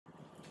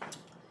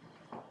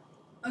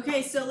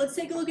Okay, so let's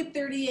take a look at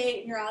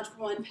 38 in your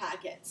Algebra 1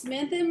 packet.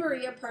 Samantha and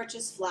Maria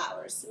purchased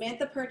flowers.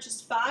 Samantha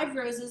purchased 5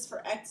 roses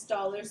for X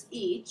dollars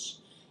each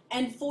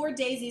and 4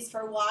 daisies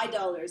for Y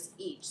dollars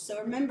each.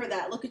 So remember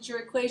that. Look at your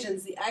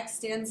equations. The X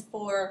stands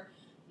for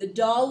the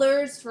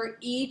dollars for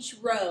each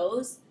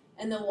rose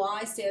and the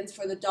Y stands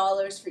for the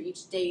dollars for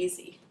each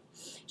daisy.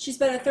 She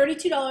spent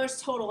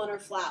 $32 total on her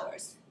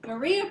flowers.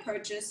 Maria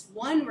purchased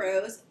 1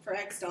 rose for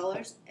X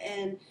dollars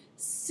and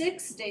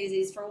 6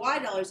 daisies for Y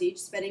dollars each,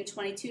 spending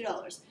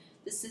 $22.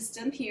 The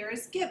system here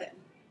is given.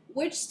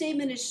 Which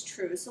statement is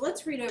true? So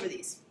let's read over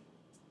these.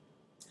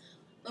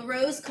 A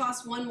rose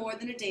costs 1 more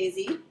than a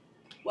daisy.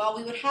 Well,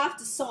 we would have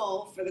to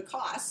solve for the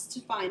cost to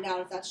find out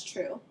if that's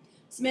true.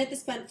 Samantha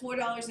spent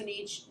 $4 on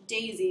each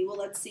daisy. Well,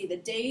 let's see. The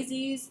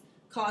daisies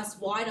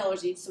cost Y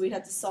dollars each, so we'd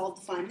have to solve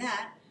to find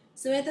that.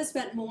 Samantha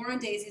spent more on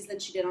daisies than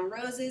she did on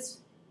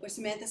roses, or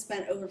Samantha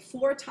spent over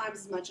 4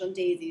 times as much on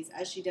daisies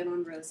as she did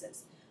on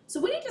roses. So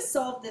we need to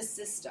solve this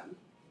system.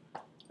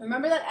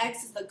 Remember that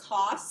X is the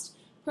cost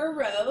per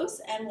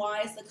rose and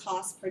Y is the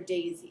cost per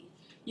daisy.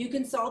 You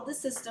can solve the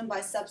system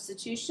by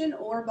substitution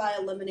or by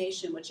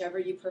elimination, whichever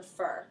you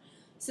prefer.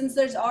 Since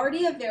there's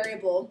already a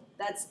variable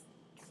that's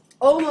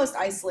almost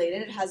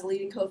isolated, it has a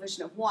leading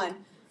coefficient of 1,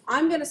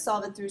 I'm going to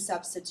solve it through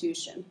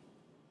substitution.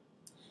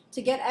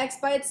 To get X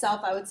by itself,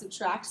 I would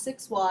subtract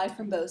 6Y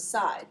from both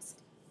sides.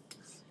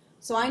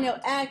 So I know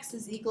X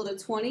is equal to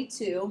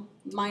 22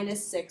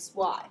 minus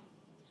 6Y.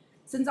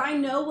 Since I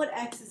know what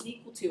X is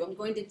equal to, I'm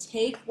going to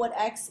take what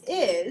X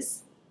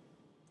is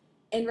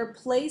and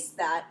replace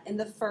that in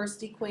the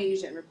first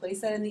equation,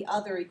 replace that in the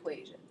other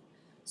equation.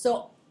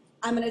 So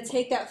I'm going to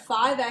take that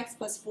 5X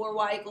plus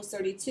 4Y equals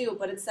 32,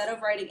 but instead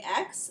of writing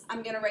X,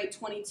 I'm going to write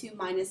 22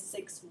 minus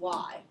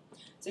 6Y.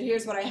 So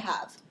here's what I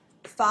have.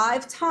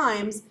 5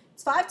 times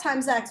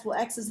X, well,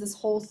 X is this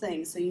whole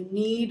thing, so you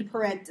need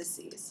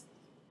parentheses.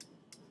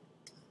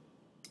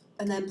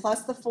 And then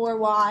plus the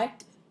 4Y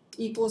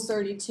equals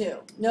 32.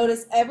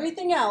 Notice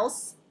everything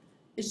else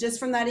is just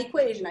from that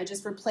equation. I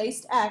just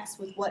replaced X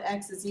with what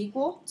X is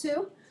equal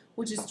to,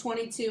 which is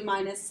 22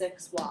 minus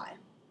 6Y.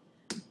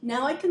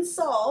 Now I can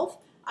solve.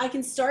 I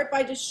can start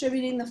by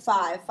distributing the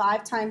 5.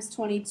 5 times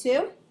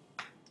 22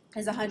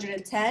 is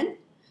 110.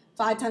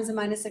 5 times the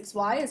minus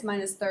 6Y is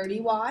minus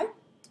 30Y.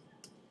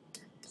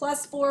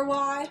 Plus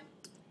 4Y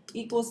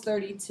equals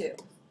 32.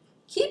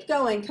 Keep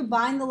going.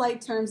 Combine the like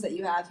terms that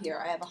you have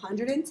here. I have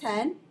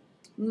 110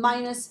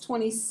 minus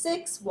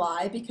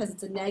 26Y because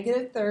it's a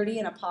negative 30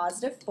 and a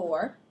positive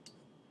 4.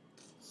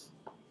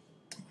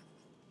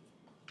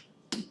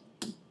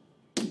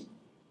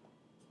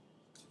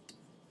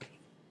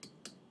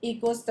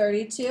 Equals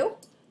 32.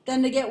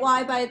 Then to get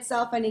Y by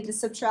itself, I need to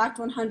subtract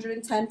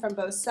 110 from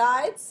both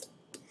sides.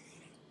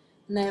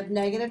 And I have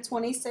negative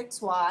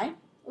 26Y.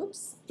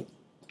 Oops.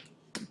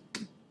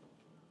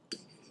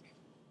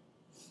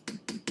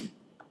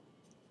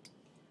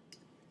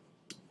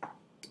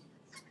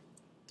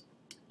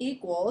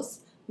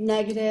 Equals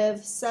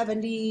negative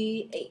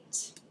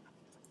 78.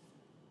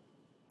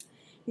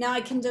 Now I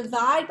can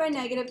divide by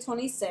negative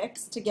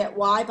 26 to get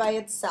Y by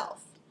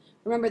itself.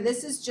 Remember,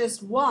 this is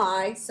just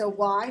Y, so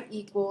Y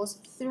equals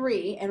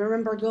 3. And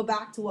remember, go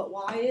back to what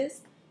Y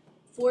is.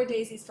 4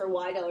 daisies for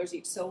Y dollars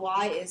each. So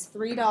Y is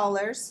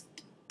 $3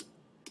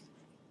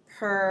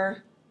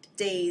 per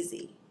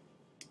daisy.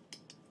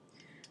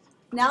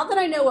 Now that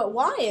I know what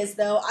Y is,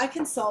 though, I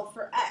can solve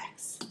for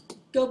X.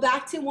 Go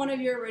back to one of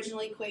your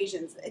original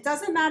equations. It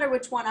doesn't matter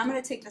which one. I'm going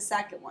to take the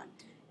second one.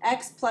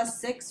 X plus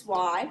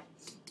 6Y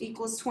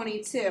equals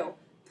 22.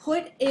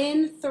 Put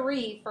in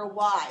 3 for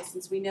Y.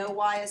 Since we know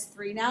Y is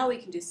 3 now, we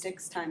can do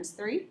 6 times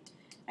 3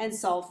 and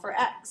solve for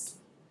X.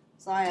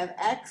 So I have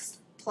X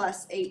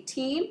plus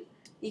 18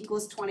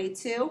 equals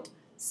 22.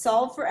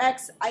 Solve for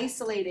X,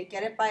 isolate it,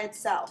 get it by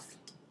itself.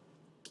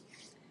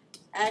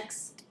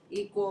 X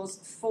equals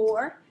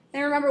 4.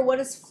 And remember, what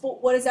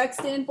does X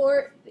stand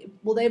for?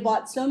 Well, they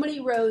bought so many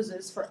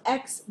roses for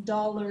X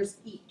dollars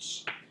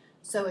each.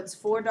 So it's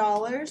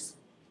 $4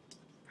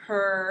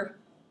 per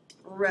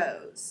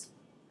rose.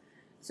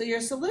 So your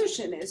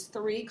solution is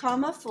 3,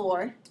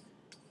 4,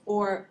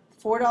 or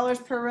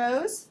 $4 per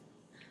rose,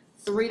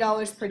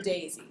 $3 per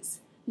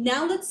daisies.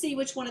 Now let's see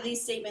which one of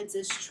these statements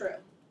is true.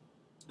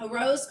 A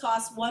rose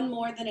costs 1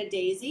 more than a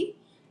daisy.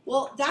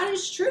 Well, that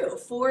is true.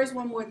 4 is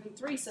 1 more than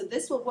 3, so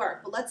this will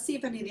work. But let's see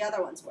if any of the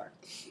other ones work.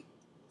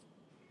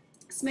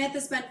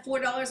 Samantha spent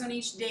 $4 on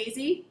each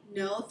daisy.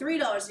 No,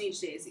 $3 on each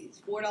daisy.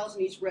 $4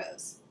 on each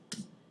rose.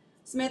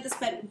 Samantha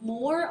spent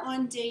more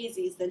on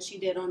daisies than she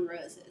did on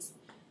roses.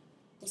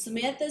 Well,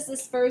 Samantha's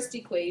this first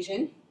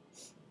equation.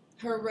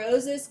 Her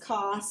roses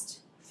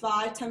cost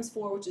 5 times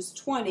 4, which is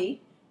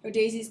 20. Her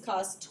daisies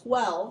cost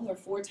 12, or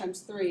 4 times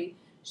 3.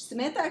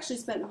 Samantha actually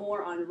spent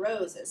more on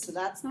roses, so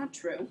that's not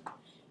true.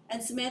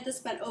 And Samantha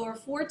spent over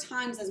 4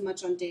 times as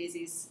much on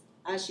daisies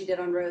as she did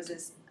on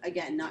roses.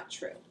 Again, not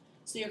true.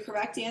 So your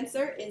correct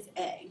answer is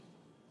A.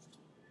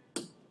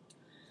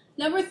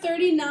 Number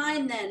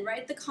 39 then,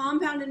 write the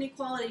compound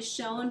inequality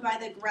shown by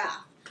the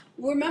graph.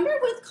 Remember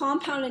with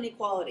compound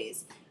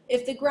inequalities,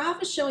 If the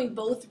graph is showing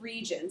both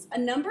regions, a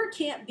number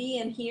can't be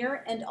in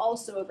here and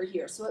also over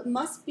here. So it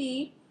must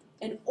be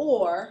an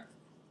or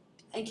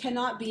and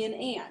cannot be an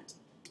and,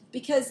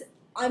 because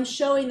I'm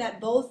showing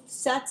that both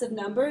sets of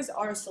numbers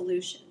are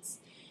solutions.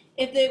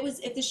 If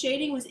the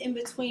shading was in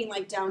between,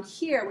 like down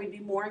here, we'd be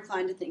more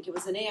inclined to think it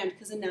was an and,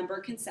 because a number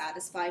can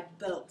satisfy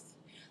both.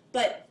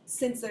 But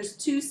since there's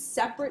two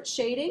separate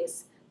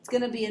shadings, it's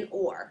going to be an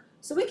or.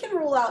 So we can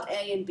rule out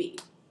A and B.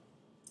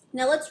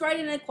 Now let's write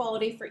an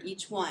inequality for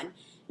each one.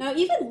 Now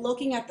even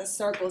looking at the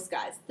circles,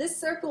 guys, this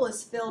circle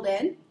is filled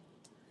in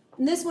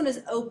and this one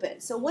is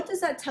open. So what does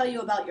that tell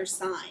you about your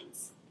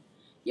signs?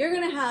 You're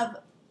going to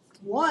have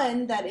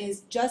one that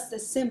is just a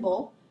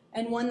symbol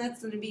and one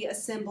that's going to be a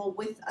symbol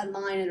with a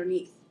line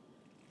underneath.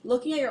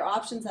 Looking at your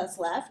options that's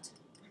left,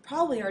 you're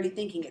probably already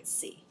thinking it's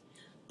C.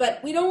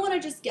 But we don't want to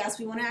just guess,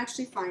 we want to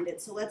actually find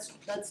it. So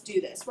let's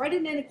do this. Write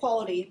an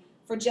inequality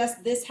for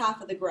just this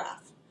half of the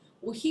graph.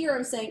 Well, here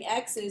I'm saying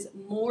x is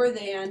more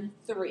than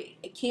 3.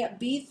 It can't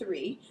be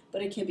 3,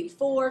 but it can be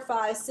 4,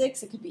 5,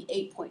 6. It could be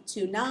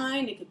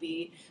 8.29. It could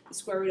be the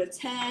square root of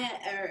 10,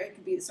 or it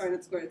could be, sorry, not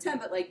the square root of 10,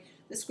 but like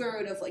the square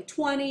root of like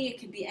 20. It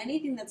could be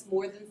anything that's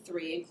more than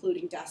 3,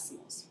 including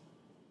decimals.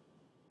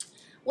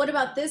 What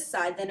about this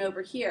side then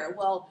over here?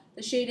 Well,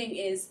 the shading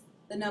is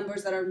the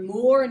numbers that are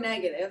more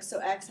negative, so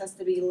x has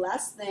to be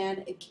less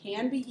than, it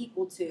can be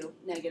equal to,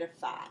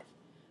 -5.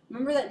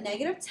 Remember that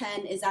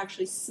 -10 is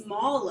actually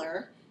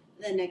smaller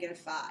than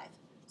 -5.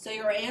 So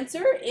your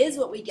answer is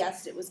what we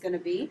guessed it was going to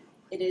be.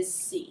 It is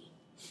C.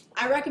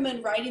 I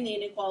recommend writing the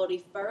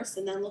inequality first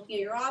and then looking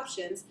at your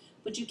options,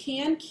 but you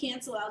can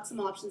cancel out some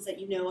options that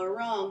you know are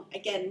wrong.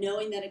 Again,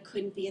 knowing that it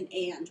couldn't be an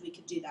and, we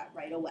could do that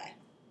right away.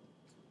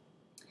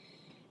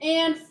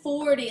 And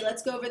 40,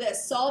 let's go over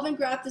this. Solve and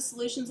graph the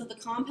solutions of the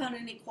compound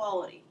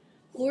inequality.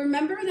 Well,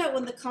 remember that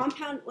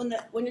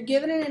when you're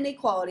given an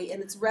inequality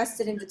and it's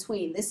rested in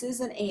between, this is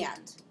an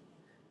and.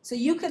 So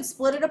you could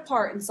split it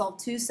apart and solve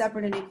two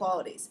separate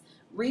inequalities.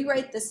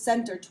 Rewrite the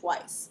center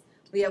twice.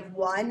 We have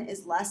 1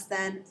 is less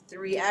than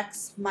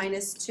 3x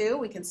minus 2.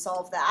 We can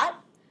solve that.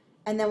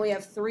 And then we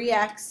have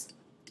 3x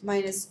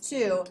minus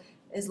 2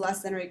 is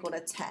less than or equal to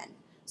 10.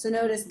 So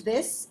notice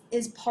this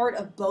is part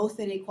of both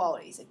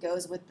inequalities. It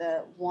goes with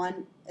the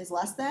 1 is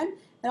less than.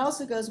 It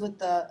also goes with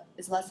the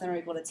is less than or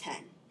equal to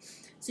 10.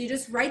 So you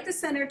just write the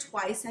center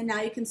twice, and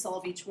now you can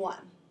solve each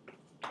one.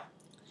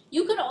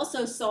 You could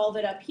also solve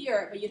it up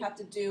here, but you'd have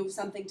to do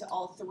something to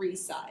all three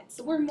sides.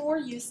 So we're more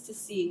used to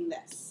seeing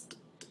this.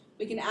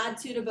 We can add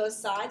 2 to both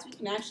sides. We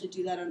can actually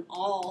do that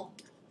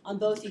on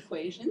both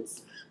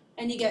equations.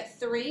 And you get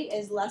 3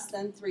 is less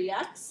than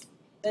 3x.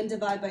 Then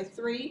divide by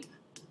 3.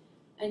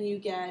 And you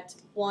get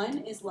 1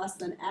 is less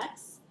than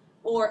x,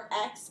 or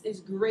x is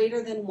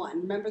greater than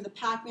 1. Remember, the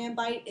Pac-Man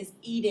bite is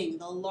eating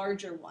the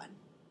larger one.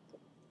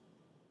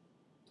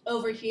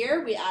 Over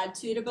here, we add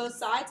 2 to both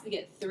sides. We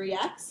get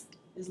 3x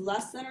is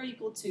less than or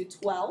equal to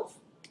 12.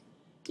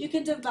 You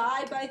can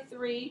divide by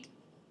 3,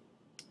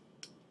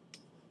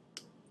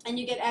 and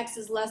you get x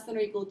is less than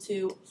or equal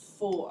to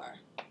 4.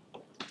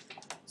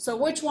 So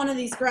which one of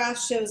these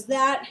graphs shows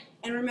that?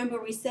 And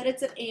remember, we said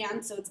it's an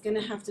and, so it's going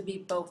to have to be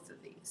both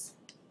of these.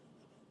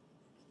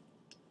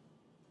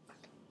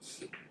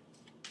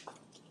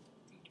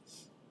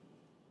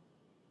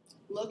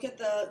 Look at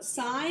the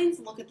signs,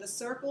 look at the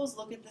circles,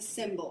 look at the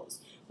symbols.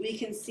 We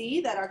can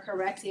see that our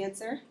correct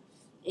answer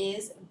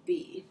is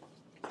B.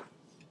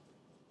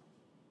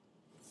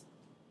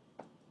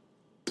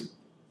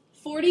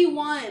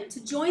 41.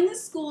 To join the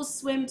school's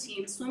swim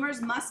team,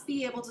 swimmers must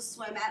be able to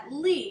swim at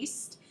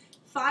least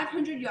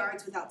 500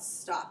 yards without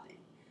stopping.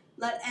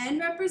 Let n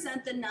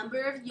represent the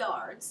number of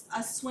yards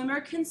a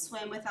swimmer can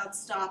swim without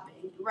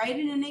stopping. Write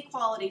an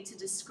inequality to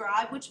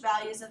describe which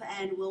values of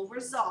n will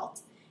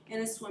result in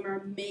a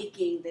swimmer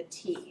making the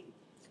team.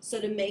 So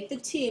to make the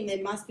team,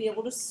 they must be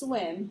able to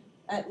swim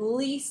at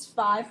least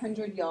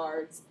 500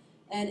 yards,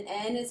 and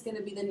n is going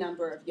to be the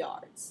number of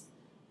yards.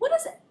 What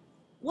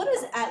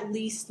does at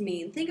least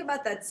mean? Think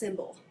about that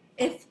symbol.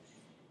 If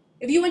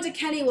you went to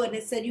Kennywood and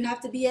it said you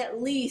have to be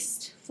at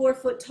least 4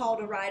 foot tall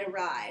to ride a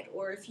ride,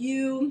 or if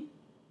you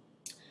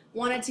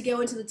wanted to go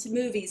into the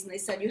movies and they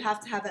said you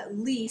have to have at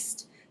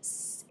least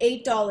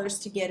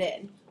 $8 to get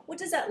in, what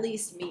does at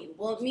least mean?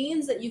 Well, it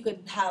means that you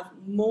could have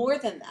more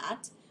than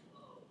that,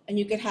 and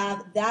you could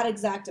have that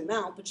exact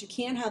amount, but you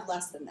can't have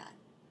less than that.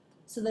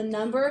 So the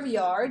number of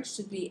yards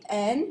should be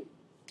n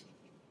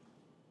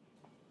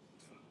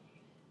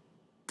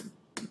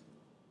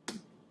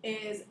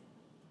is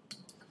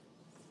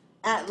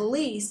at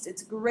least,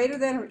 it's greater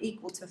than or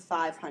equal to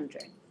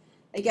 500.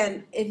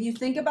 Again, if you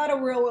think about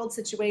a real world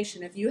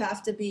situation, if you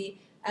have to be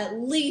at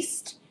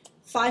least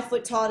 5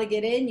 foot tall to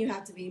get in, you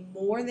have to be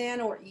more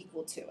than or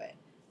equal to it.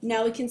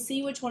 Now we can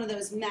see which one of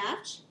those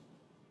match.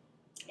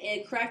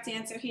 And correct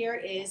answer here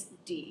is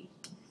D.